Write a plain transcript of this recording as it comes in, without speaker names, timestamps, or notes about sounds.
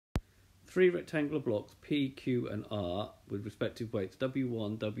Three rectangular blocks P, Q and R with respective weights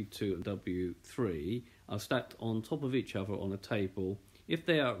W1, W2 and W3 are stacked on top of each other on a table. If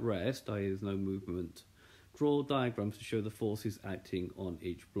they are at rest, i.e. there's no movement, draw diagrams to show the forces acting on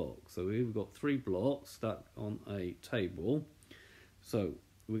each block. So here we've got three blocks stacked on a table. So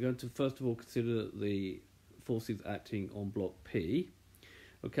we're going to first of all consider the forces acting on block P.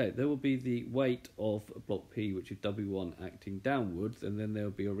 Okay, there will be the weight of block P, which is W1 acting downwards, and then there will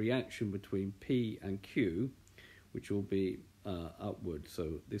be a reaction between P and Q, which will be upwards.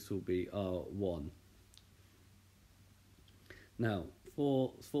 So this will be R1. Now,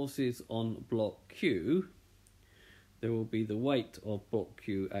 for forces on block Q, there will be the weight of block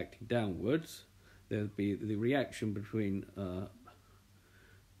Q acting downwards. There will be the reaction between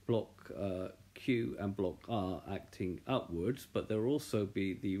block Q and block R acting upwards, but there will also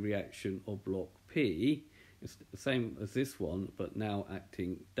be the reaction of block P. It's the same as this one, but now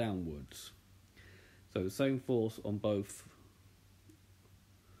acting downwards. So the same force on both,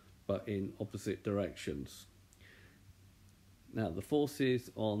 but in opposite directions. Now the forces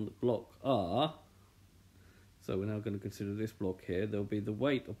on block R, so we're now going to consider this block here. There will be the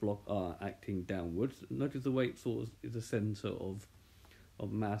weight of block R acting downwards. Notice the weight sort of is the centre of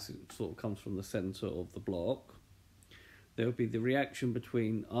mass. It sort of comes from the centre of the block. There will be the reaction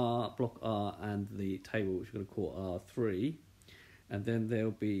between block R and the table, which we're going to call R3. And then there will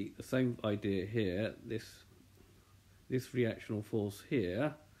be the same idea here. This reactional force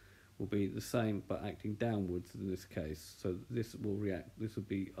here will be the same, but acting downwards in this case. So this will react. This will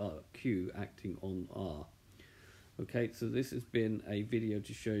be Q acting on R. Okay, so this has been a video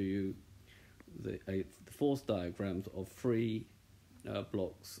to show you the force diagrams of three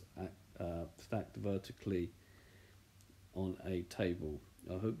blocks stacked vertically on a table.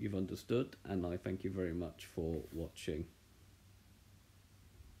 I hope you've understood, and I thank you very much for watching.